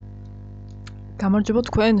გამარჯობა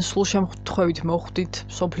თქვენ სულ შემთხვევით მოხვდით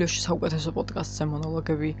სოფლიოში საუკეთესო პოდკასტზე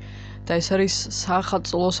მონოლოგები და ეს არის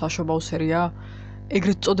საახალწლო საშობაო სერია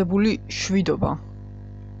ეგრეთ წოდებული შვიდობა.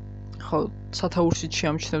 ხო, სათაურშიც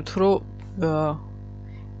შეამჩნევთ, რომ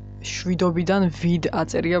შვიდობიდან ვიდ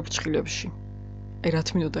აწერია ფრჩხილებში. რა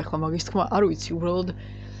თქმა ახლა მაგის თქმა არ ვიცი, უბრალოდ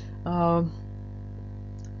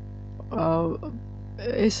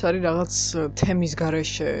ეს არის რაღაც თემის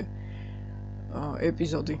გარეშე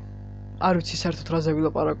ეპიზოდი. არ ვიცი საერთოდ რაზე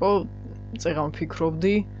ვილაპარაკო, წეღან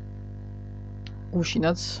ვფიქრობდი.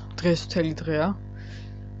 გუშინაც დღეს მთელი დღეა.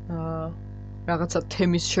 რაღაცა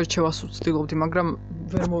თემის შერჩევას ვცდილობდი, მაგრამ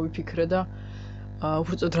ვერ მოვიფიქრე და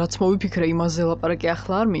უბრალოდ რაც მოვიფიქრე, იმაზე ლაპარაკი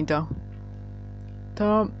ახლა არ მინდა. და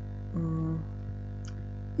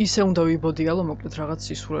ისე უნდა ვიბოდიალო, მოკლედ რაღაც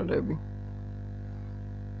სისულელეები.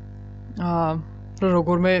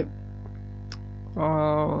 როგორმე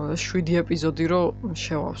 7 ეპიზოდი რო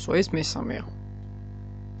შევავსო, ეს მესამეა.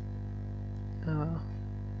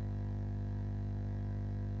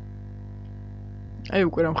 აი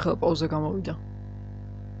უკვე რამ ხელა პაუზა გამოვიდა.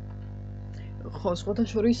 ხო, სხვათა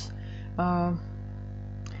შორის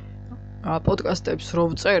პოდკასტებს რო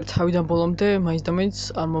ვწერ, თავიდან ბოლომდე მაინც და მაინც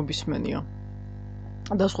არ მომისმენია.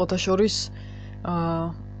 და სხვათა შორის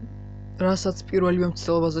რასაც პირველივე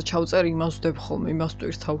მცდელობაზე ჩავწერ, იმას ვდებ ხოლმე, იმას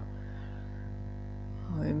ვტვირთავ.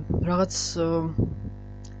 რაღაც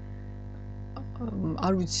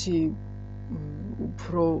არ ვიცი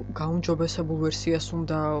უფრო გაუმჯობესებულ ვერსიას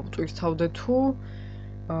უნდა ვტვირთავდე თუ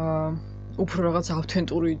უფრო რაღაც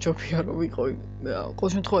ავთენტური ჯობია რომ ვიყო.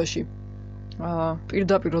 ყოველ შემთხვევაში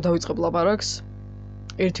პირდაპირ რო დავიწყებ ლაპარაკს,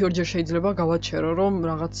 1-2 შეიძლება გავაჩერო რომ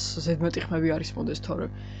რაღაც ზედმეტი ხმები არის მოდეს, თორე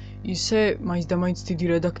ისე მაინც და მაინც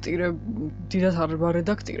დიდად არ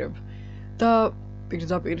ვარედაქტირებ და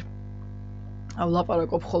პირდაპირ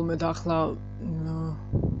ლაპარაკობ ხოლმე და ახლა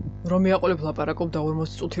რომ მეაყოლებ ლაპარაკობ და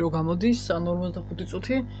 40 წუთი რო გამოდის, ან 45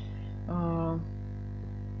 წუთი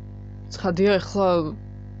ცხადია ახლა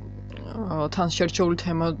თან შერჩეული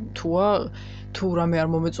თემა თუ რამე არ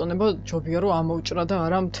მომეწონება, ჯობია რომ ამოვჭრა და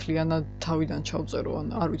არა მთლიანად თავიდან ჩავწერო. ან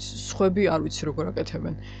არ ვიცი, სხვები არ ვიცი როგორ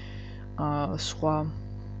აკეთებენ. სხვა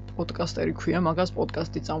პოდკასტერი ქვია მაგას,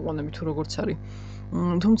 პოდკასტი წამყვანები თუ როგორც არის.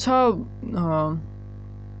 თუმცა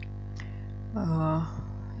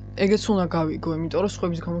ეგეც უნდა გავიგო, იმიტომ რომ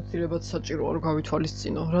სხვების გამოცდილებაც საჭიროა რომ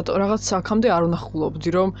გავითვალისწინო. რაღაც აქამდე არ ვნახულობდი,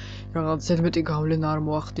 რომ რაღაც ზედმეტი გავლენა არ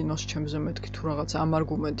მოახდინოს ჩემზე მეთქი თუ რაღაც ამ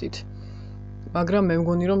არგუმენტით. მაგრამ მე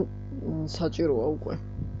მგონი რომ საჭიროა უკვე.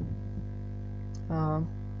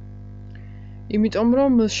 იმიტომ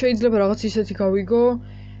რომ შეიძლება რაღაც ისეთი გავიგო,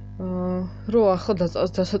 რომ ახლა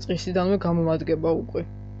დასაწყისიდანვე გამომადგება უკვე.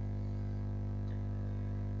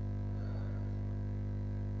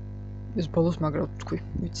 ეს ბოლოს მაგრად თქვი,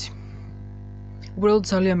 ვიცი. უბრალოდ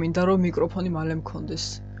ძალიან მინდა რომ მიკროფონი მალე მქონდეს.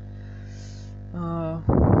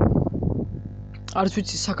 არც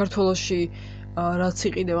ვიცი საქართველოში რაც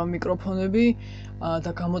იყიდება მიკროფონები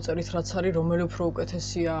და გამოწერით რაც არის, რომელი უფრო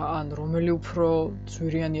უკეთესია, ან რომელი უფრო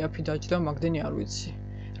ძვირიანი აფი დაჯდა, მაგდენი არ ვიცი.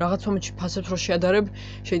 რაღაც მომენტში ფასებს რო შეადარებ,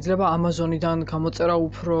 შეიძლება Amazon-იდან გამოწერა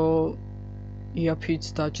უფრო იაფით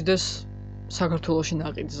დაჯდეს საქართველოში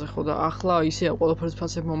ნაყიდზე, ხო და ახლა ისეა ყველაფერს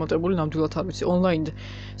ფასები მომატებული, ნამდვილად არ ვიცი. ონლაინ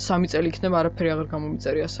 3 წელი იქნება, არაფერი აღარ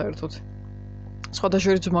გამომიწერია საერთოდ. სხვათა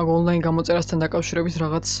შორის მაგ ონლაინ გამოწერასთან დაკავშირებით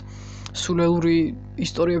რაღაც სულელური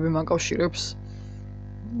ისტორიები მაკავშირებს.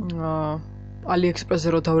 AliExpress-ზე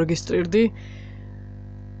რო დავრეგისტრირდი,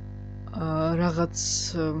 რაღაც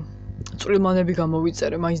წვრილმანები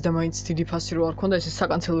გამოვიწერე, მაინც და მაინც დიდი ფასი რო არ ქონდა, ეს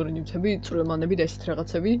საკანცელური ნივთები, წვრილმანები და ესეთ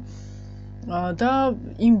რაღაცები. და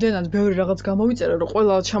იმდენად ბევრი რაღაც გამოვიწერე, რომ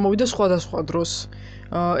ყველა ჩამოვიდა სხვადასხვა დროს.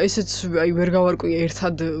 ესეც აი ვერ გავარკვიე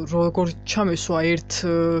ერთად როგორ ჩამესვა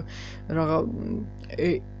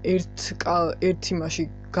ერთ იმაში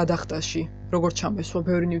გადახდაში, როგორ ჩამესვა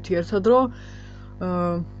ბევრი ნივთი ერთად, რომ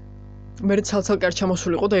მე ცალ-ცალკე არ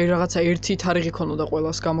ჩამოსულიყო და რაღაცა ერთი თარიღი ქონოდა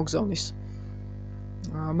ყველას გამოგზავნის.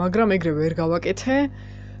 მაგრამ ეგრე ვერ გავაკეთე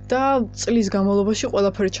და წლის განმავლობაში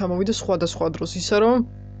ყველაფერი ჩამოვიდა სხვადასხვა დროს, ისე რომ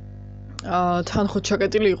თან ხო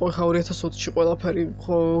ჩაკეტილი იყო ხა 2020-ში ყველაფერი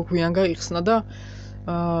ხო გვიან გაიხსნა და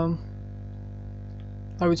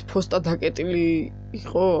არ ვიცი პოსტა დაკეტილი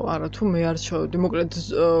იყო, არა თუ მე არ ჩავედი, მოკლედ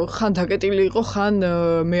ხან დაკეტილი იყო, ხან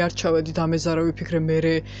მე არ ჩავედი და მეზარა ვიფიქრე მე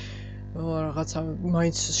რაღაცა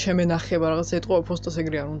მაინც შემენახება, რაღაც ეთყობა პოსტას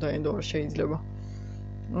ეგრე არ უნდა ენდო, არ შეიძლება.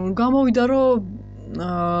 გამოვიდა რომ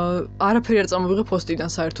არაფერი არ წამოვიღე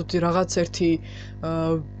პოსტიდან საერთოდ რაღაც ერთი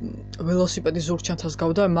ველოსიპედის ზურგჩანთას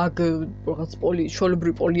გავდა მაგ რაღაც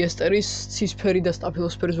შოლებრივი პოლიესტერის ცისფერი და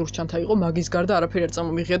სტაფილოსფერი ზურგჩანთა იყო მაგის გარდა არაფერი არ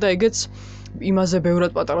წამომიღია და ეგეც იმაზე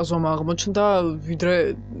ბევრად პატარა ზომა აღმოჩნდა ვიდრე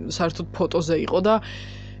საერთოდ ფოტოზე იყო და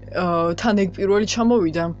თან ეგ პირველი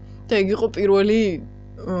ჩამოვიდა და ეგ იყო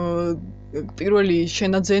პირველი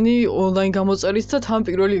შენაძენი ონლაინ გამოწერით და თან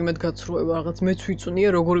პირველი იმედგაცრუება რაღაც მეც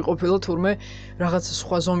ვიწუნია როგორი ყოფილა თურმე რაღაც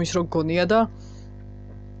სხვა ზომის რო გგონია და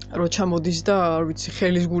რო ჩამოდის და არ ვიცი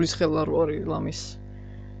ხელის გულის ხელა რო არის ლამის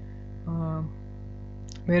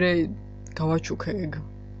მერე გავაჩუქე ეგ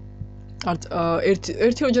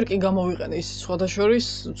ერთი ოჯერ კი გამოვიყენე ის სხვადასხვის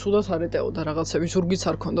ცუდად არ ეტეოდა რაღაცები ზურგიც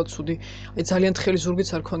არ ქონდა ცუდი აი ძალიან თხელი ზურგიც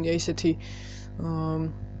არ ქონია ისეთი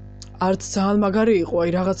არც ძალიან მაგარი იყო,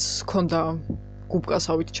 აი რაღაც ქონდა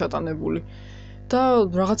გუბკასავით ჩატანებული და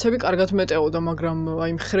რაღაცები კარგად მეტეოდა, მაგრამ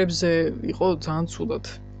აი მხრებზე იყო ძალიან ცუდად.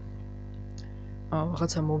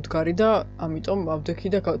 რაღაცა მომდგარი და ამიტომ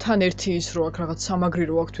ავდექი და თან ერთი ის რო აქ რაღაც სამაგრი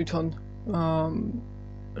რო აქ თვითონ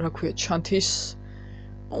რა ქვია ჩანთის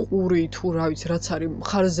ყური თუ რა ვიცი რაც არის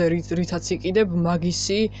მხარზე რითაც იყიდებ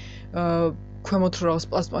მაგისი ქვემოთ რო რაღაც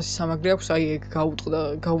პლასტმასის სამაგრი აქვს, აი ეგ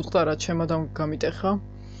გაუტყდა რა ჩემადამ გამიტეხა.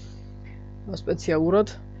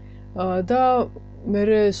 სპეციალურად და მე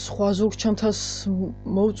სხვა ზურგჩანთას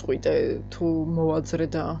მოვწყვიტე თუ მოვაძრე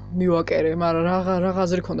და მივაკერე, მაგრამ რა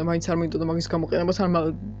აზრი ქონდა, მაინც არ მინდოდა მაგის გამოყენება, თან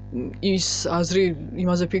ის აზრი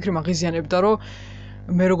იმაზე ფიქრი მაღიზიანებდა, რომ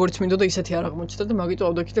მე როგორც მინდოდა ისეთი არ აღმოჩნდა და მაგიტო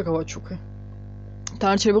ავდექი და გავაჩუქე.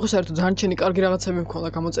 დანარჩენები ხო საერთოდ ძალიან კარგი რაღაცები მქონდა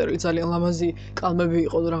გამოწერილი, ძალიან ლამაზი კალმები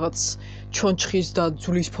იყო, რაღაც ჩონჩხის და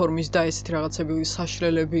ძვლის ფორმის და ესეთი რაღაცები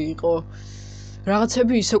საშლელები იყო.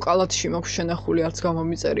 რაღაცები ისევ კალათში მაქვს შენახული, არც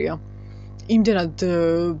გამომიწერია. იმდენად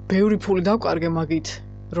ბევრი ფული დავკარგე მაგით,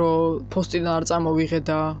 რომ პოსტიდან არ წამოვიღე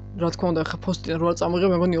და რა თქმა უნდა, ხა პოსტიდან რო არ წამოვიღე,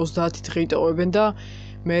 მე მგონი 30 დღე იტოვებენ და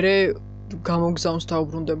მერე გამოგზავნს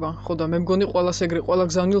დაუბრუნდება. ხო და მე მგონი ყველა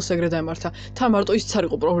გზავნილს ეგრე დაემართა. თან მარტო ისიც არ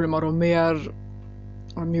იყო პრობლემა, რომ მე არ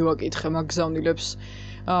მივაკითხე მაგ გზავნილებს.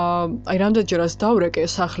 აი რამდენჯერაც დავრეკე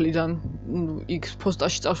სახლიდან, იქ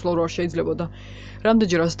პოსტაში წავსვლა რო არ შეიძლებოდა.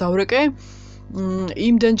 რამდენჯერაც დავრეკე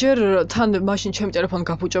იმდენჯერ თან მაშინ ჩემი ტელეფონი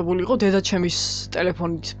გაფუჭებული იყო, დედაჩემის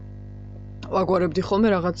ტელეფონით ვაგვარებდი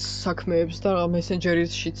ხოლმე რაღაც საქმეებს და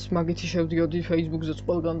მესენჯერიშიც მაგითი შევდიოდი, Facebook-ზეც,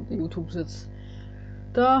 ყველგან YouTube-ზეც.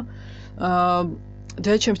 და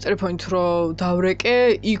დედაჩემის ტელეფონით რო დავრეკე,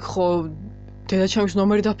 იქ ხო დედაჩემის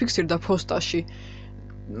ნომერი დაფიქსირდა პოსტაში.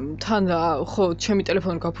 თან ხო ჩემი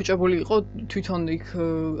ტელეფონი გაფუჭებული იყო თვითონ იქ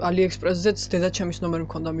AliExpress-ზეც დედაჩემის ნომერი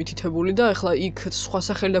მქონდა მითითებული და ეხლა იქ სხვა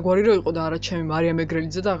სახელი და გვარი რო იყო და არა ჩემი მარიამ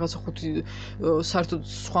ეგრელიძე და რაღაცა ხუთი საერთოდ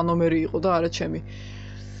სხვა ნომერი იყო და არა ჩემი.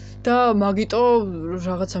 და მაგიტო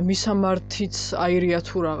რაღაცა მისამართიც აირია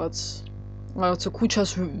თუ რაღაცა ქუჩას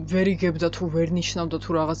ვერ იგებდა თუ ვერ ნიშნავდა თუ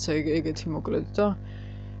რაღაცა ეგეთი მოკლედ და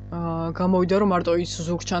გამოვიდა რომ მარტო ის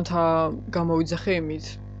ზურგჩანთა გამოვიძახე იმით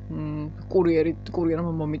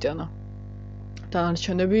კურიერმა მომიტანა.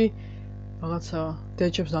 დანარჩენები რაღაცა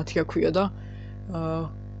დედაჩემს ნათი აქვია და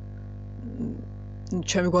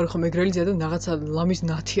ჩემი გვარი ხო მეგრელიძეა და რაღაცა ლამის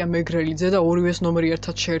ნათია მეგრელიძე და ორივეს ნომერი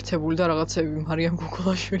ერთად შეერთებული და რაღაცები მარიამ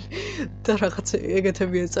გუგლაშვილი და რაღაცა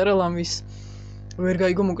ეგეთები ეწერა ლამის ვერ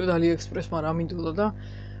გაიგო მოკლედ AliExpress მაგრამ ამინდოდა და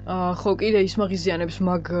ხო კიდე ის მაღიზიანებს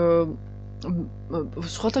მაგ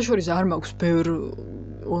სხვათა შორის არ მაქვს ბევრ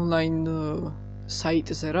ონლაინ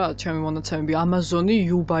საიტზე რა, ჩემი მონაცემები Amazon-ი,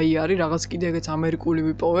 eBay არის, რაღაც კიდე ეგეც ამერიკული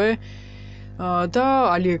ვიპოვე და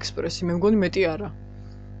AliExpress-ი, მე მგონი მეტი არა.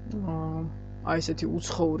 აი ესეთი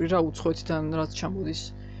უცხოური რა, უცხოეთიდან რაც ჩამოდის.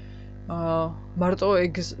 მარტო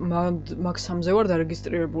ეგ მაგ სამზე ვარ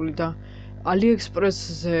დარეგისტრირებული და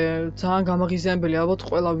AliExpress-ზე ძალიან გამაღიზიანებელი, ალბათ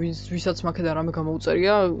ყველა ვისაც მაგედან რამე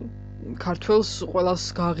გამოუწერია, ქართველს ყველას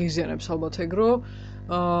გააღიზიანებს ალბათ ეგრო.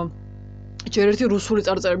 ჯერ ერთი რუსული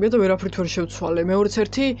წარწერებია და ვერაფრით ვერ შევცვალე. მეორეც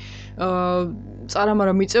ერთი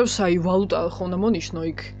წარამარა მიწევს, აი ვალუტა ხო უნდა მონიშნო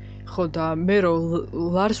იქ. ხო და მე რო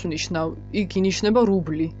ლარს ვნიშნავ, იქ ინიშნება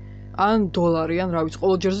რუბლი ან დოლარი ან რა ვიცი,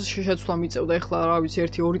 ყოველ ჯერზე შეცვლა მიწევდა. ეხლა რა ვიცი,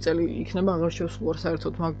 1-2 წელი იქნება აღარ შევსვლარ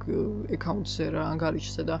საერთოდ მაგ აკაუნტზე რა,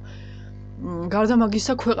 ანგარიშზე და გარდა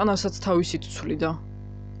მაგისა ქვეყანასაც თავისით ვცვლიდა.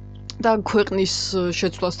 და ქვეყნის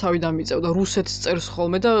შეცვლას თავი დამიწევდა. რუსეთს წერს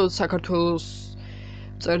ხოლმე და საქართველოს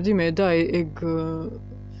წერდი მე და ეგ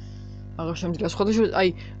აღარ შემიძლია სხვადასხვა აი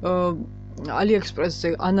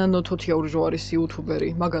AliExpress-ზე ანანო თოთიაური რო არის იუთუბერი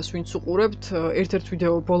მაგას ვინც უყურებთ ერთ-ერთ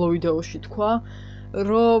ბოლო ვიდეოში თქვა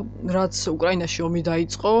რომ რაც უკრაინაში ომი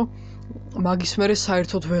დაიწყო მაგის მერე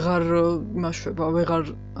საერთოდ ვეღარ იმაშვება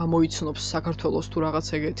ვეღარ ამოიცნობს საქართველოს თუ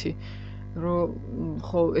რაღაც ეგეთი რომ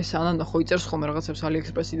ხო ეს ანანა ხო იწერს ხოლმე რაღაცებს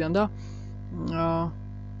AliExpress-იდან და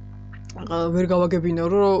ვერ გავაგებინო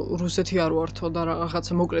რომ რუსეთი არ ვართო და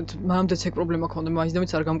რაღაცა მოკლედ მამდეც ეგ პრობლემა ქონდა მაინც და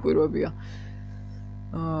მაინც არ გამკვირვებია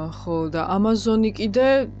ხო და Amazon-ი კიდე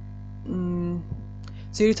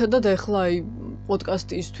ძირითადად ახლა აი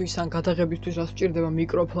პოდკასტისთვის ან გადაღებისთვის რაც სჭირდება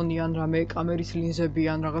მიკროფონი ან რამე კამერის ლინზები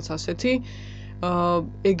ან რაღაც ასეთი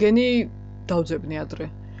ეგენი დავძებნი ადრე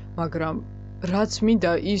მაგრამ რაც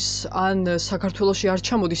მინდა ის ან საქართველოში არ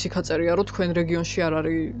ჩამოდის იქ აწერია რომ თქვენ რეგიონში არ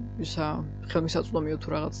არის ისა ხელმისაწვდომიო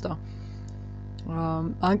თუ რაღაც და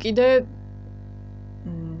ან კიდე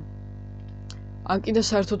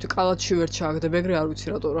საერთოდ კალათში ვერ ჩააგდებ ეგრე არ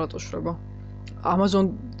ვიცი რატო შრება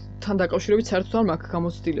Amazon-თან დაკავშირებით საერთოდ არ მაქვს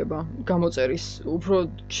გამოცდილება გამოწერის უფრო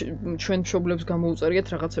ჩვენ მშობლებს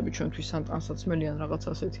გამოუწერიათ რაღაცები ჩვენთვის ან საცმელი ან რაღაც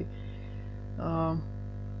ასეთი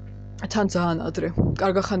თან ძალიან ადრე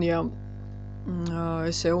კარგახანია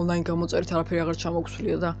ესე ონლაინ გამოწერით არაფერი აღარ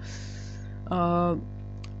ჩამოგვცვლია და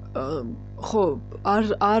ხო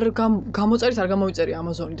არ გამოწერით არ გამოვიწერია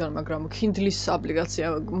Amazon-დან მაგრამ Kindle-ის აპლიკაცია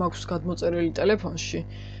მაქვს გადმოწერილი ტელეფონში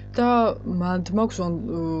და მანდ მაქვს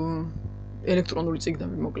ელექტრონული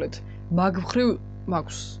წიგნები მოკლედ მაგ მხრივ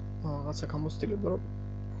მაქვს რაღაცა გამოცდილება რომ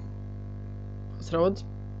რავად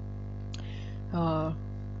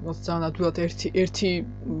ძალიან ადვილად ერთი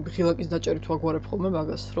ღილაკის დაჭერით ვაგვარებ ხოლმე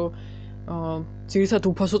მაგას რომ ძირითადად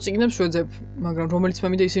უფასო წიგნებს ვეძებ, მაგრამ რომელიც მე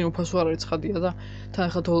მინდა ისინი უფასო არ არის ცხადია და თან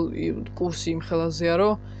ახლა კურსი იმ ხელაზეა,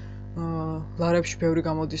 რომ ლარებში ბევრი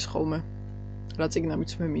გამოდის ხოლმე რა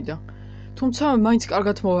წიგნებიც მე მინდა. თუმცა მაინც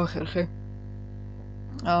კარგად მოვახერხე.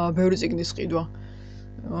 ბევრი წიგნის ყიდვა.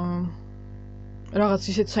 რაღაც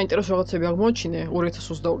ისეთ საინტერესო რაღაცები აღმოაჩინე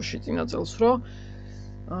 2022-ში წინა წელს, რომ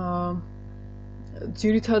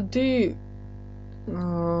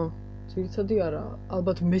ძირითადი არა,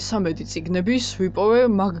 ალბათ მე-13 წიგნების ვიპოვე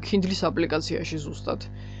მაგ Kindle-ის აპლიკაციაში ზუსტად.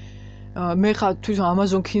 მე ხა თვითონ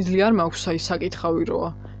Amazon Kindle არ მაქვს, აი საკითხავი როა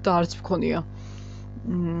და არც მქონია.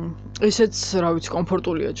 ესეც, რა ვიცი,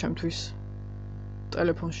 კომფორტულია ჩემთვის.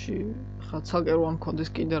 ტელეფონში ხა ცალკე რო არ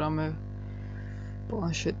მქონდეს კიდე რამე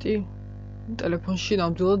პლანშეტი, ტელეფონში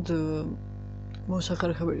ნამდვილად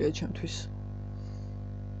მოსახერხებელია ჩემთვის.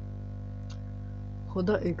 ხო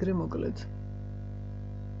და ეგრე მოკლედ.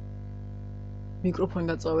 მიკროფონი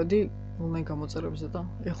დაწავედი ონლაინ გამოწერებზე და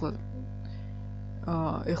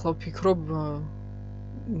ეხლა ვფიქრობ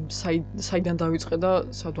საიდან დავიწყე და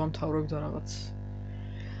სად ვამთავრებ და რაღაც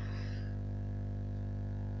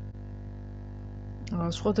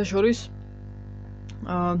სხვათა შორის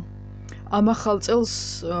ამ ახალ წელს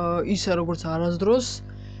ისე როგორც არასდროს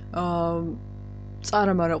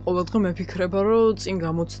წარამარა ყოველდღე მეფიქრება რომ წინ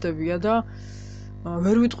გამოცდებია და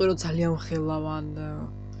ვერ ვიტყვი რომ ძალიან ხელავან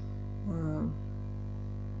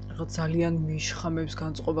ძალიან მიშხამებს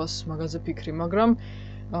განწყობას მაგაზე ფიქრი, მაგრამ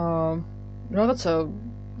რაღაცა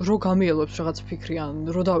რო გამიელვებს რაღაც ფიქრი ან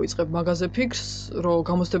რო დავიწყებ მაგაზე ფიქრს, რომ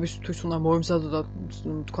გამოცდებისთვის უნდა მოვემზადო და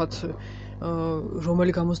თქვათ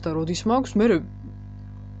რომელი გამოცდა როდის მაქვს, მე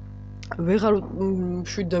ვეღარ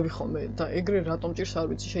მშვიდდები ხოლმე და ეგრე რატომ ჭირს არ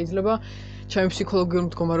ვიცი, შეიძლება ჩემი ფსიქოლოგიური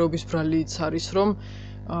მდგომარეობის ბრალიც არის, რომ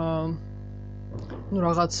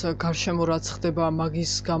რაღაც გარშემო რაც ხდება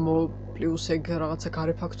მაგის გამო პლუს ეგ რაღაცა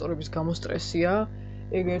გარე ფაქტორების გამო სტრესია,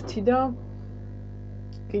 ეგ ერთი და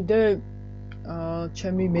კიდე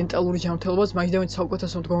ჩემი მენტალური ჯანმრთელობაც მაინც და მაინც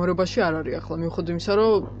საუკეთესო მდგომარეობაში არ არის ახლა მიუხედავად იმისა,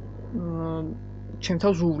 რომ ჩემ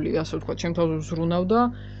თავს უვლი, ასე ვთქვათ, ჩემ თავს ვზრუნავ და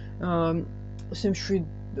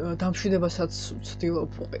დამშვიდებასაც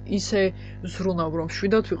ვცდილობ. ისე ვზრუნავ, რომ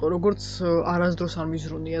შვიდად ვიყო, როგორც არასდროს არ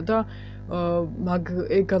მიზრუნია და მაგ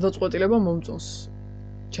ეგ გადაწყვეტილება მომწონს.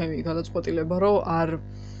 ჩემი გადაწყვეტილება, რომ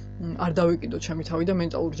არ დავიკიდო ჩემი თავი და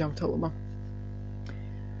მენტალური ჯანმრთელობა.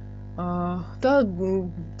 და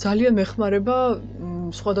ძალიან მეხმარება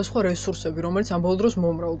სხვადასხვა რესურსები, რომელიც ამ ბოლო დროს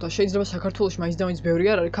მომრავლდა. შეიძლება საქართველოში მაინც და მაინც ბევრი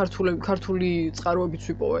არ არის, ქართული წყაროებიც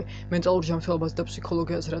ვიპოვე მენტალურ ჯანმრთელობაზე და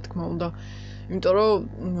ფსიქოლოგიაზე, რა თქმა უნდა. იმიტომ რომ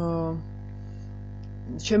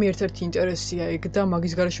ჩემი ერთ-ერთი ინტერესია ეგ და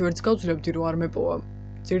მაგის გარეშე ვერც გავძლებდი, რომ არ მეპოვა.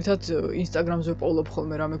 ძირითადად Instagram-ზე ვპოულობ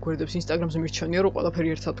ხოლმე რამე გვერდებს, Instagram-ზე მირჩენია, რომ ყველაფერი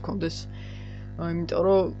ერთად გქონდეს. იმიტომ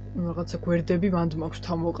რომ რაღაცა გვერდები მანდ მაქვს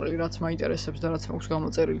თავმოყრილი, რაც მაინტერესებს და რაც მაქვს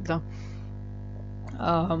გამოწერილი და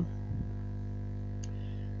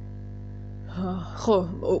ხო,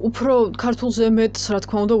 უფრო ქართულზე მეტს, რა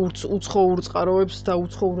თქმა უნდა, უცხოურ წყაროებს და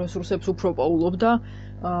უცხოურ რესურსებს უფრო პოულობ და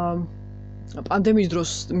პანდემიის დროს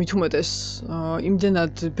მით უმეტეს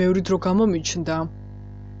იმდენად ბევრი დრო გამომიჩნდა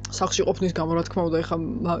სახლში ყოფნის გამო, რა თქმა უნდა, ეხლა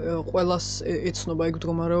ყველას ეცნობა ეგ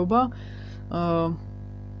მდგომარეობა.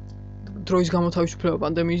 დროის გამოთავისუფლება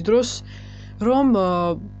პანდემიის დროს, რომ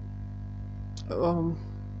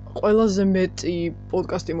ყველაზე მეტი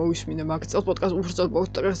პოდკასტი მოვისმინე მაგ წელს,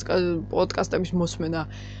 პოდკასტების მოსმენა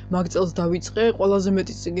მაგ წელს დავიწყე, ყველაზე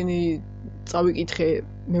მეტი წიგნი წავიკითხე,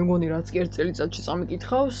 მე მგონი რაც კი ერთ წელიწადში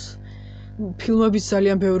წამიკითხავს. ფილმებიც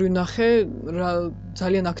ძალიან ბევრი ვნახე,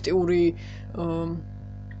 ძალიან აქტიური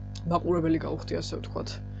მაყურებელი გავხდი, ასე ვთქვათ.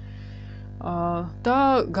 და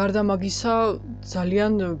გარდა მაგისა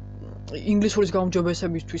ძალიან ინგლისურის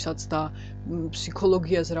გაუმჯობესებისთვისაც და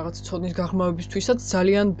ფსიქოლოგიაზე რაღაც ცოდნის გაღრმავებისთვისაც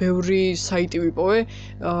ძალიან ბევრი საიტი ვიპოვე.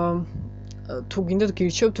 თუ გინდათ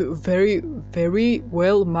გირჩევთ very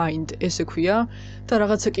well mind ესე ქვია და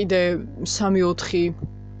რაღაცა კიდე 3-4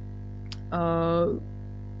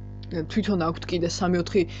 თვითონ აქვთ კიდე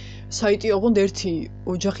 3-4 საიტი, ოღონდ ერთი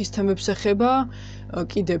ოჯახის თემებს ეხება,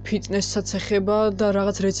 კიდე ფიტნესსაც ეხება და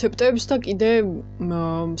რაღაც რეცეპტებს და კიდე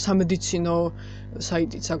სამედიცინო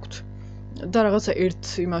საიტიც აქვთ. და რაღაცა ერთ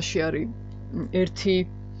იმაში არის ერთი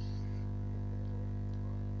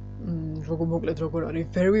მოკლედ როგორ არის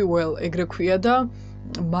very well ეგრე ქვია და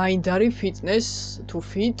mind არის fitness to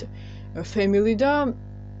fit family და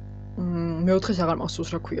მეოთხეს აღარ მახსოვს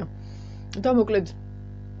რა ქვია. და მოკლედ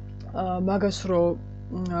მაგას რო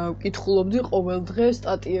ვკითხულობდი ყოველ დღე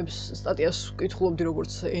სტატიას ვკითხულობდი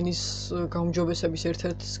როგორც ენის გაუმჯობესების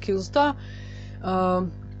ერთ-ერთ skills და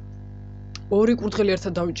ორი კურდღელი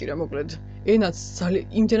ერთად დავიჭირე მოკლედ. ენაც ძალიან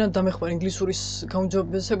იმდენად დამეხმარა ინგლისურის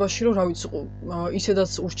გაუმჯობესებაში, რომ რა ვიცი,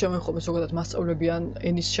 ისედაც ურჩევენ ხოლმე ზოგადად მასწავლები ან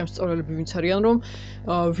ენის შემსწავლელები ვინც არიან, რომ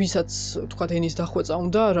ვისაც თქვათ ენის დახვეწა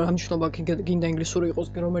უნდა, რა მნიშვნელობა გინდა ინგლისური იყოს,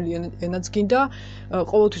 რომელი ენაც გინდა,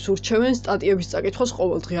 ყოველთვის ურჩევენ სტატიების წაკითხვას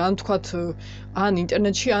ყოველდღე, ან თქვათ ან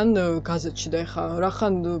ინტერნეტში, ან გაზეთში და ეხა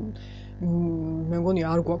რახან მე მგონი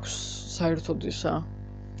არ გვაქვს საერთოდ ისა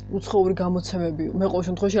უცხოური გამოცემები, მე ყოველ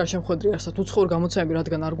შემთხვევაში არ შემხვედრი არსად უცხოური გამოცემები,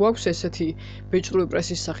 რადგან არ გვაქვს ესეთი ბეჭდური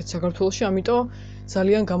პრესის სახით საქართველოში, ამიტომ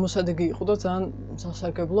ძალიან გამოსადეგი იყო და ძალიან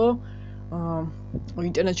სასარგებლო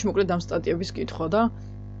ინტერნეტში მოკლედ ამ სტატიების კითხვა და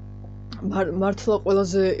მართლა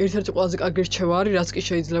ერთ-ერთი ყველაზე კარგი რჩევა არის, რაც კი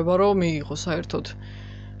შეიძლება რომ მიიღო საერთოდ.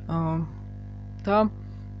 და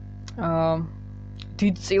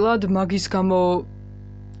დიდწილად მაგის გამო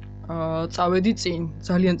წავედი წინ,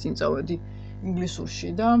 ძალიან წინ წავედი ინგლისურში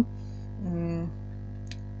და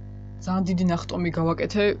ძალიან დიდი ნახტომი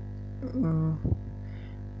გავაკეთე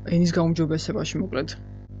ენის გაუმჯობესებაში მოკლედ.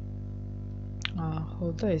 ხო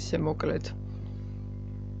და ესე მოკლედ.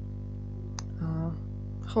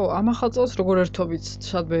 ხო, ამ ახალ წელს როგორ ერთობით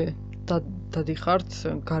სადმე დადიხართ,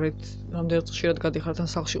 გარეთ რამდენად ხშირად გადიხართ ან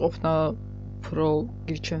სახლში ყოფნა უფრო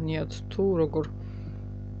გირჩენიათ თუ როგორ?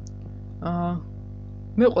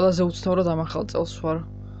 მე ყველაზე უცნაურად ამ ახალ წელს ვარ.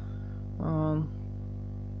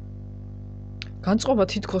 განწყობა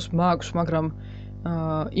თითქოს მაქვს, მაგრამ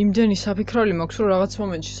იმდენი საფიქრალი მაქვს, რომ რაღაც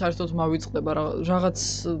მომენტში საერთოდ მავიწყდება, რაღაც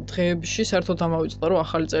დღეებში საერთოდ ამავიწყდა, რომ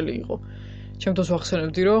ახალი წელი იყო. ჩემთვის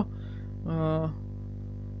ვახსენებდი, რომ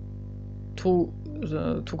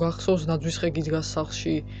თუ გახსოვს ნაძვის ხე გიდგას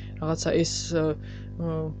სახლში, რაღაცა ეს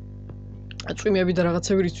წვიმები და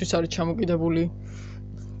რაღაცები რისთვის არის ჩამოკიდებული.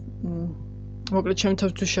 მოკლედ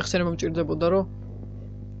ჩემთვის შეხსენება მჭირდებოდა, რომ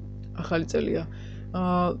ახალი წელია.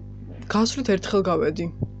 გასვლით ერთხელ გავედი.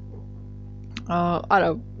 არა,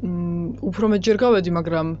 უფრო მეტჯერ გავედი,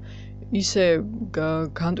 მაგრამ ისე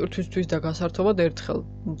განტვირთვისთვის და გასართობად ერთხელ.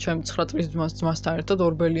 ჩემ 9 წლის ძმასთან ერთად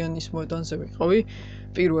ორბელიანის მოედანზე ვიყავი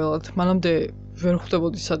პირველად. მანამდე ვერ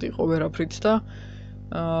ხვდებოდი სად იყო ვერაფრით და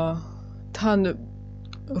თან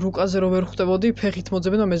რუკაზე რო ვერ ხვდებოდი, ფეხით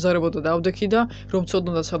მოძებნა და მეზარებოდა დავდექი და რომ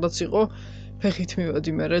ვცოდნოდა სადაც იყო, ფეხით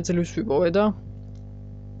მივედი მე, ძლივს ვიპოვე და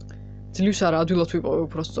ძლივს არა, ადვილად ვიპოვე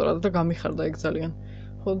უფრო სწორად და გამიხარდა ეგ ძალიან.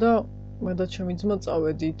 ხო და მე და ჩემი ძმა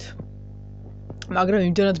წავედით. მაგრამ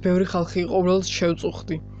იმდენად ბევრი ხალხი იყო, უბრალოდ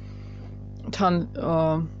შევწუხდი. თან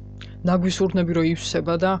ნაგვის ურნები რო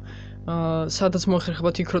ივსება და სადაც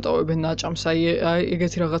მოეხერხებათ იქ რო ტოვებენ ნაჭამს, აი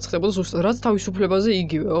ეგეთი რაღაც ხდებოდა ზუსტად, რაც თავისუფლებაზე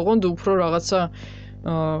იგივე, ოღონდ უფრო რაღაცა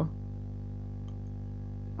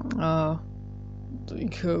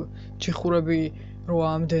იქ ჯიხურები როა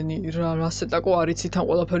ამდენი, რასეტაკო არიცი, თან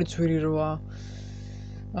ყველაფერი ძვირი როა.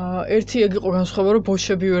 ერთი ეგ იყო განსხვავება, რომ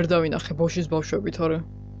ბოშები ვერ დავინახე, ბოშის ბავშვები, თორე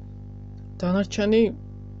დანარჩენი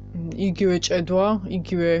იგივე ჭედვა,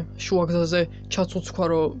 იგივე შუაგზაზე ჩაცუცქვა,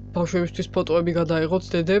 რომ ბავშვებისთვის ფოტოები გადაიღოთ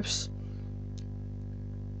დედებს.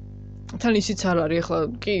 თან ისიც არ არის, ახლა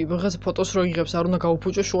კი, ვიღაცა ფოტოს რო იღებს, არ უნდა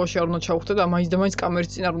გაუფუჭო, შუაში არ უნდა ჩაუხდე და მაინც და მაინც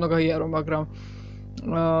კამერის წინ არ უნდა გაიარო, მაგრამ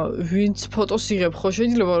ვინც ფოტოს იღებ, ხო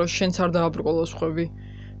შეიძლება რომ შენც არ დააბრკოლოს ხვები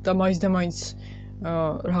და მაინც და მაინც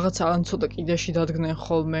რაღაცა ან ცოტა კიდეში დადგნენ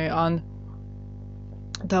ხოლმე, ან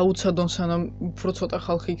დაუცადონ სანამ უფრო ცოტა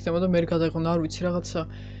ხალხი იქნება და მე გადაიღონ, არ ვიცი, რაღაცა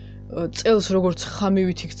წელს როგორც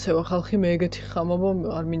ხამივით იქცევა ხალხი, მე ეგეთი ხამობა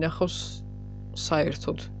არ მინახავს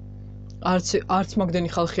საერთოდ. არც მაგდენი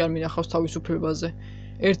ხალხი არ მინახავს თავისუფლებაზე.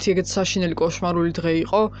 ერთი ეგეთ საშინელი კოშმარული დღე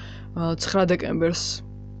იყო 9 დეკემბერს.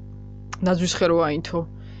 ნაძვის ხერო აინთო.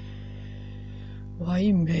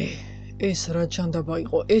 ვაიმე, ეს რა ჯანდაბა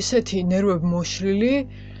იყო. ესეთი ნერვები მოშლილი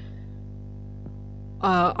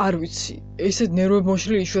არ ვიცი, ესეთ ნერვები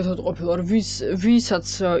მოშლილი იშვიათად ყოფილა, ვისაც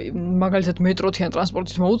მაგალითად მეტროთი ან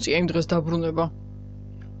ტრანსპორტით მოუწია იმ დღეს დაბრუნება.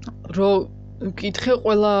 რომ მკითხე,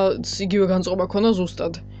 ყველა იგივე განწყობა ქონა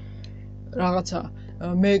ზუსტად. რაღაცა,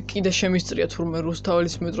 მე კიდე შემისწრია თურმე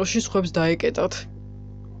რუსთაველის მეტროში სხვებს დაეკეტათ.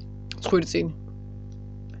 ცხვირწინ.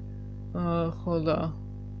 ხო და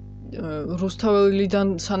რუსთაველიდან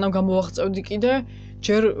სანამ გამოვაღწევდი კიდე,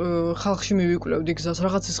 ჯერ ხალხში მივიკვლევდი გზას,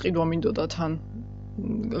 რაღაცის ყიდვა მინდოდა თან.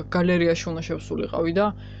 გალერეაში უნდა შევსულიყავი და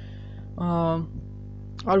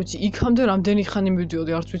არ ვიცი, იქამდე რამდენი ხანი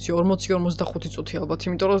მივდიოდი, არც ვიცი 40-45 წუთი ალბათ,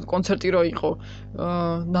 იმიტომ რომ კონცერტი რო იყო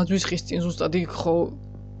ნაძვის ხის წინ ზუსტად იქ ხო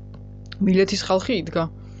მილეთის ხალხი იდგა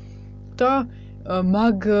და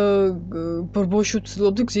მაგ ბრბოში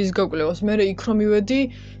ვცდილობდი გზის გაკვლევას. მე იქ რომ მივედი,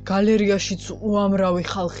 გალერეაშიც უამრავი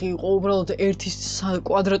ხალხი იყო, უბრალოდ 1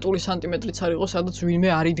 კვადრატული სანტიმეტრიც არ იყო, სადაც ვინმე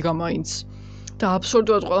არ იდგა მაინც. და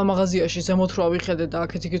აბსოლუტურად ყველა მაღაზიაში ზემოთ რო ავიხედე და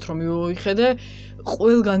აქეთ იქით რომ მივიხედე,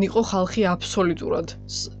 ყველგან იყო ხალხი აბსოლუტურად.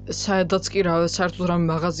 სადაც კი საერთოდ რამე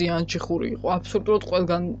მაღაზია ან ჩიხური იყო, აბსოლუტურად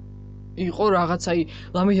ყველგან იყო რაღაც აი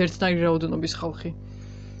ლამით ერთნაირი რაოდენობის ხალხი.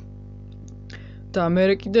 და მე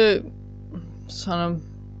კიდე სანამ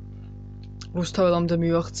რუსთაველამდე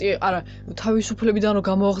მივაღწიე, არა, თავისუფლებიდან რომ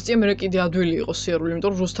გამოვაღწიე, მე კიდე ადვილი იყო სიარული,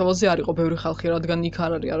 იმიტომ რომ რუსთაველზე არ იყო ბევრი ხალხი, რადგან იქ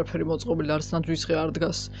არ არის არაფერი მოწყობილი, არც ნაძვის ხე არ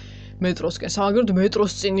დგას მეტროსკენ. სამაგეროდ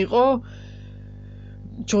მეტროს წინ იყო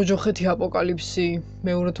ჯოჯოხეთი აპოკალიფსი,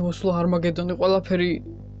 მეორედ მოსვლა არმაგედონი, ყველაფერი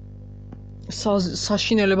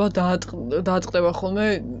საშინელება დაატყდება ხოლმე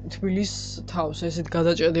თბილის თავს, ესეთ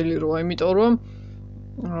გადაჭედილი როა, იმიტომ რომ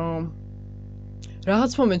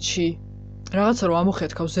რაღაც მომენტში რაღაცა რომ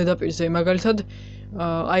ამოხეთქავს ზედაპირზე, მაგალითად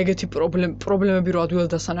აი ეგეთი პრობლემები რო ადვილად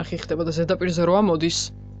დასანახი ხდება და ზედაპირზე რო ამოდის,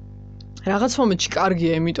 რაღაც მომენტში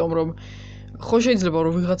კარგია, იმიტომ რომ ხო შეიძლება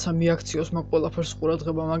რომ ვიღაცა მიაქციოს მაგ ყველაფერს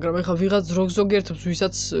ყურადღება, მაგრამ ეხლა ვიღაც ზოგიერთებს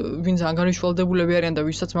ვინც ანგარიშვალდებულები არიან და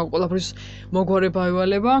ვისაც მაგ ყველაფრის მოგვარება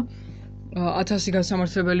ევალება 1000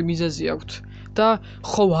 გასამართლებელი მიზეზი აქვთ. და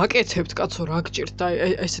ხო ვაკეთებთ, კაცო, რა გჭირთ და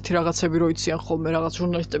ესეთი რაღაცები რო იციან ხოლმე, რაღაც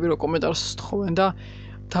ჟურნალისტები რო კომენტარს თხოვენ და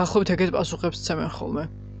დაახლოებით ეგეთ პასუხებს ცემენ ხოლმე.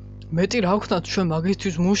 მეტი რა ვქნათ, ჩვენ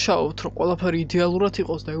მაგისთვის მუშაობთ, რომ ყველაფერი იდეალურად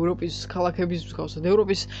იყოს და ევროპის ქალაქების მსგავსად.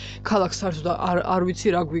 ევროპის ქალაქს საერთოდ არ ვიცი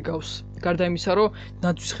რა გვიგავს. გარდა იმისა, რომ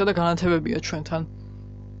ნაძვის ხე და განათებებია ჩვენთან.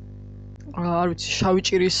 არ ვიცი, შავი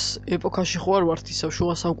ჭირის ეპოქაში ხო არ ვართ ისევ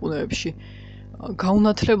შუა საუკუნეებში.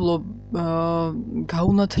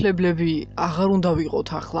 გაუნათლებლები აღარ უნდა ვიყოთ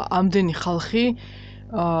ახლა. ამდენი ხალხი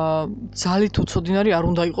ძალით უცოდინარი არ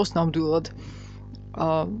უნდა იყოს ნამდვილად.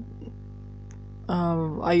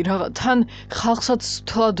 აი თან ხალხსაც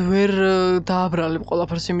თლად ვერ დააბრალებ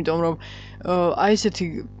ყველაფერს, იმიტომ რომ აი ესეთი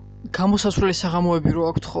გამოსასვლელი საღამოები რო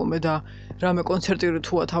აქვთ ხოლმე და რამე კონცერტი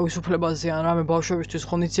რთუა თავისუფლებაზე ან რამე ბავშვებისთვის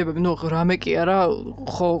ღონისძიებები, ნუ რამე კი არა,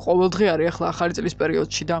 ხო ყოველდღე არის ახლა ახალი წლის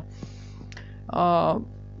პერიოდში და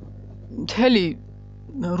მთელი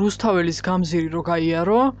რუსთაველის გამზირი რო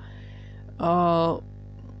გაიარო,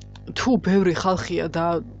 თუ ბევრი ხალხია და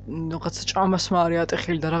რაღაცა ჭამასმა არის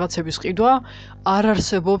ატეხილი და რაღაცების ყიდვა, არ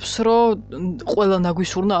არსებობს, რომ ყველა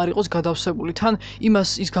ნაგვისურნა არ იყოს გადავსებული. თან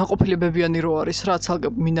ის განყოფილებებიანი რო არის რა, ცალკე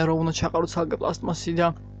მინა რო უნდა ჩაყარო, ცალკე პლასტმასი და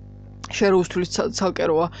შერეუსთვლის ცალკე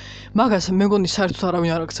როა. მაგას მე მგონი საერთოდ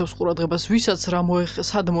არავინ არ აქცევს ყურადღებას, ვისაც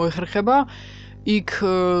სად მოეხერხება, იქ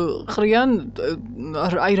ყრიან,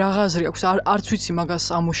 აი რა აზრი აქვს, არც ვიცი მაგას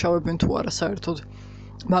ამუშავებენ თუ არა საერთოდ.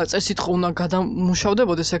 წესით ხო უნდა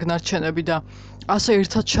გადამუშავდებოდეს ეგ ნარჩენები და ასე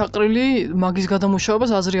ერთად ჩაყრილი მაგის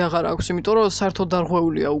გადამუშავებას აზრი აღარ აქვს, იმიტომ რომ საერთოდ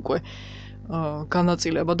დარღვეულია უკვე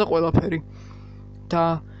განაწილება და ყველაფერი. და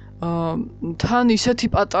თან ისეთი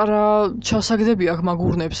პატარა ჩასაგდები აქვს მაგ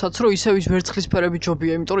ურნებსაც, რომ ისევ ის ვერცხლისფერები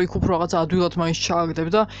ჯობია, იმიტომ რომ იქ უფრო რაღაცა ადვილად მაინც ჩააგდებ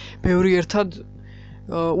და ბევრი ერთად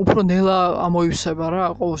უფრო ნელა ამოივსება რა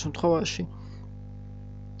ყოველ შემთხვევაში.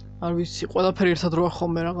 არ ვიცი, ყველაფერი ერთად როა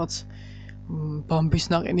ხოლმე რაღაც ბამბის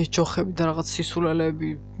ნაყინის ჯოხები და რაღაც სისულელები,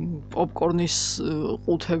 პოპკორნის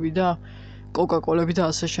ყუთები და კოკაკოლები და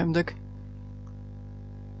ასე შემდეგ.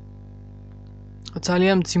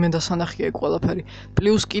 ძალიან მძიმე დასანახია ეგ ყველაფერი.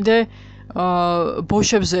 პლუს კიდე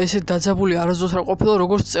ბოშებზე ესეთ დაძაბული არასდროს არ ყოფილა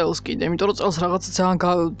როგორც წელს კიდე, იმიტომ რომ წელს რაღაც ძალიან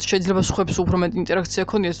შეიძლება სხვებს უფრო მეტი ინტერაქცია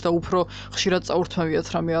ქონიათ და უფრო ხშირად წაურთმევიათ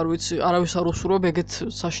რამე არ ვიცი, არავის არ უსურვებ ეგეთ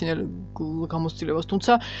საშინელ გამოცდილებას,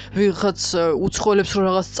 თუმცა ვიღაც უცხოელებს რო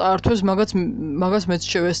რაღაც წაართვეს, მაგას მეც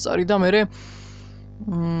შევესწარი და მე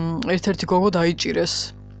ერთ-ერთი გოგო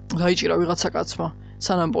დაიჭირა ვიღაცა კაცმა,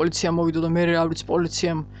 სანამ პოლიცია მოვიდა და მე არ ვიცი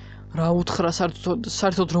პოლიციამ რა უთხრა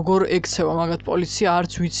საერთოდ როგორ ექცევა მაგათ პოლიცია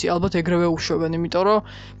არც ვიცი ალბათ ეგრევე უშვებენ იმიტომ რომ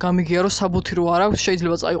გამიგია რომ საბუთი რო არ აქვს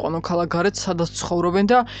შეიძლება წაიყვანონ ქალაქ გარეთ სადაც ცხოვრობენ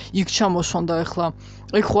და იქ ჩამოსვან და ეხლა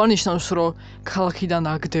ეგ ხო ანიშნავს რომ ქალაქიდან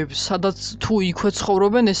აგდებს სადაც თუ იქვე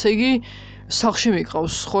ცხოვრობენ ესე იგი სახლში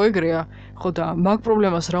მიყავს ხო ეგრეა ხო და მაგ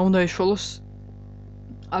პრობლემას რა უნდა ეშველოს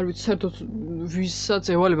არ ვიცი საერთოდ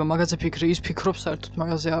ვისაც ევალება მაგაზე ფიქრი ის ფიქრობს საერთოდ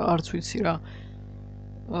მაგაზე არც ვიცი რა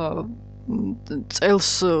წელს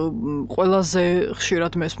ყველაზე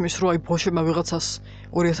ხშირად მესმის რომ აი ბოშებმა ვიღაცას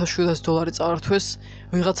 $2700 წაართვეს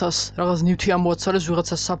ვიღაცას რაღაც ნივთი ამოაცალეს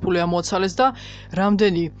ვიღაცას საფულე ამოაცალეს და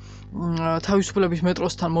რამდენი თავისუფლების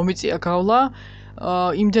მეტროსთან მომიწია გავლა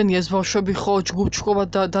იმდენი ეს ბავშვები ხო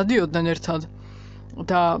ჯგუფ-ჯგუფად დადიოდნენ ერთად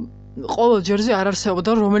და ყოველ ჯერზე არ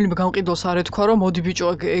არსებობდა რომელიმე გამყიდველს არ ეთქვა რომ მოდი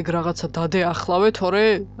ბიჭო ეგ რაღაცა დადე ახლავე თორე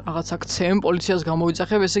რაღაცა ქცემ პოლიციას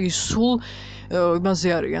გამოიძახებ ესე იგი სულ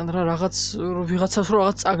იმაზე არიან რა რაღაც ვიღაცას რო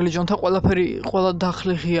რაღაც წაგლიჯონ და ყველაფერი ყველა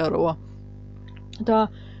დახლი ღიაროა და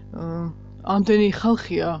ამდენი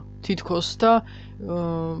ხალხია თითქოს და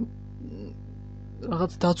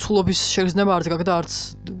რაღაც დაცულობის შეგრძნება არ გაგდა არც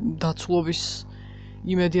დაცულობის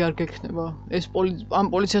იმედი არ გექნება ეს ამ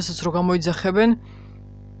პოლიციასაც რო გამოიძახებენ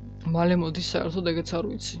მალე მოდის საერთოდ ეგეც არ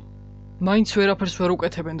ვიცი მაინც ვერაფერს ვერ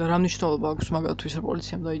უკეთებენ და რა მნიშვნელობა აქვს მაგათთვის რომ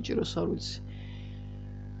პოლიციამ დაიჭიროს არ ვიცი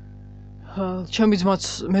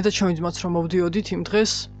მე და ჩემი ძმაც რომ მოვდიოდით იმ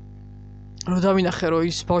დღეს რომ დავინახე რომ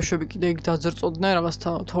ის ბავშვები კიდე იქ დაძერწოდნენ რაღაც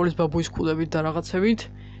თოვლის ბაბუის ქულებით და რაღაცებით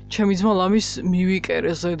ჩემი ძმა ლამის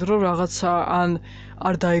მივიკერეს ზედ რომ რაღაცა ან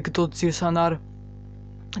არ დაეგდოთ ძირს ან არ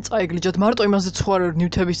წაეგლიჯათ მარტო იმაზე ცხوار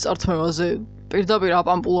ნივთების წართმევაზე პირდაპირ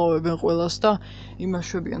აპამპულოვებენ ყველას და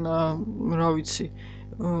იმაშვებიან რა ვიცი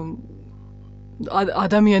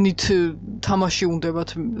ადამიანით თამაში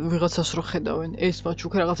უნდებათ ვიღაცას რო ხედავენ ეს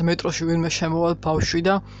მაჩუქე რაღაც მეტროში ვინმე შემოვა ბავშვი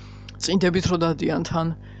და წინდებით რო დადიან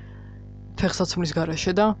თან ფეხსაცმლის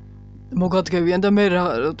გარეშე და მოგადგევიან და მე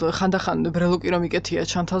ხანდახან ბრელოკი რომ მიკეთია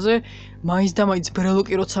ჩანთაზე მაინც და მაინც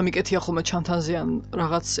ბრელოკი როცა მიკეთია ხოლმე ჩანთაზე ან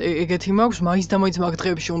რაღაც ეგეთი მაქვს მაინც და მაინც მაგ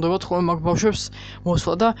დღეებში უნდებათ ხოლმე მაგ ბავშვებს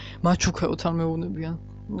მოსვლა და მაჩუქეოთან მეუნებიან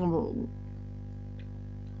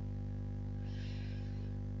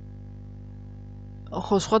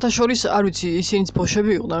ხო სხვათა შორის არ ვიცი ისინიც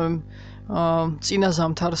ბოშები იყვნენ წინა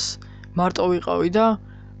ზამთარს მარტო ვიყავი და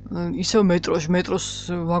ისევ მეტროს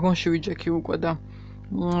ვაგონში ვიჯექი უკვე და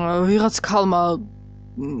ვიღაც ქალმა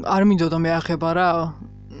არ მინდოდა მეახება რა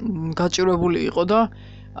გაჭირვებული იყო და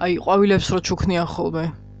აი ყვავილებს რო ჩუქნიან ხოლმე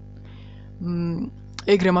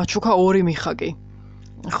ეგრე მაჩუქა ორი მიხაკი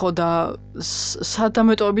ხო და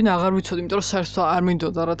სადამეტოვებინ აღარ ვიცოდი იმიტომ რომ საერთოდ არ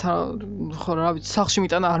მინდოდა რათა ხო რა ვიცი სახლში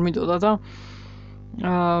მიტანა არ მინდოდა და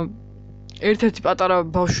ერთ-ერთი პატარა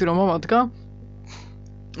ბავშვი რომ მომადგა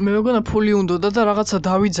მე მეგონა ფული უნდოდა და რაღაცა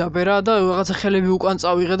დავიძაბე რა და რაღაცა ხელები უკან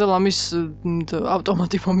წავიღე და ლამის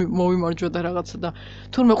ავტომატი მოვიმარჯვა და რაღაცა და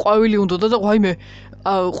თურმე ყვავილი უნდოდა და ვაიმე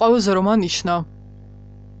ყვავილზე რომ ანიშნა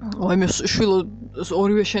ვაიმე შვილო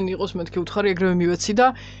ორივე შენი იყოს მეთქი უთხარი ეგრევე მივეცი და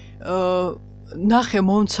ნახე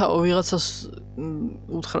მომცაო ვიღაცას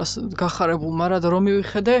უთხრას გახარებულმა რა და რომ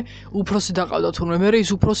მივიხედე უფროსი დაყავდა თურმე მე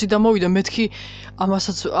ის უფროსი დამოვიდა მეთქი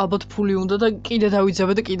ამასაც ალბათ ფული უნდა და კიდე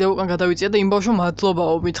დავიძაბე და კიდე უკან გადავიწია და იმ ბავშვმა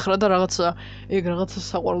მადლობაო მითხრა და რაღაცა ეგ რაღაცა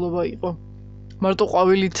საყვარლობა იყო მარტო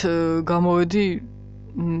ყვავილით გამოვედი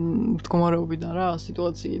მდგომარეობიდან რა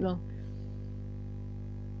სიტუაციიდან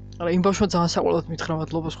არა იმ ბავშვმა ძალიან საყვარლად მითხრა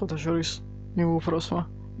მადლობა სხვათა შორის იმ უფროსმა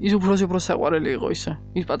ის უფროსი უფრო საყვარელი იყო ისე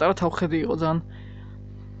ის პატარა თავხედი იყო ძალიან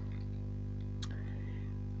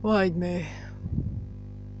ვაიმე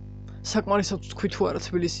საკმარისად თქვი თუ არა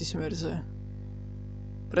თბილისის მერზე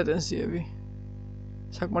პრეტენზიები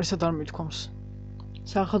საკმარისად არ მithქვამს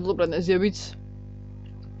სახალხო პრეტენზიებიც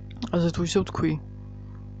ასე თუ ისე თქვი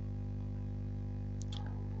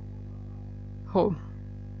ხო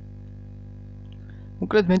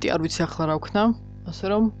უკრეთ მეტი არ ვიცი ახლა რა ვქნა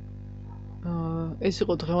ასე რომ ეს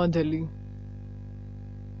იყო დღევანდელი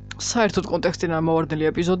საერთოდ კონტექსტიდან ამოვარდნელი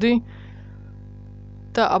ეპიზოდი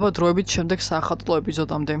და აბა დროებით შემდეგ საახალწლო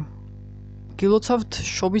ეპიზოდამდე გილოცავთ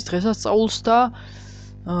შობის დღესასწაულს და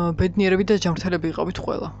ბედნიერები და ჯანმრთელები იყავით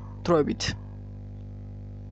ყველა დროებით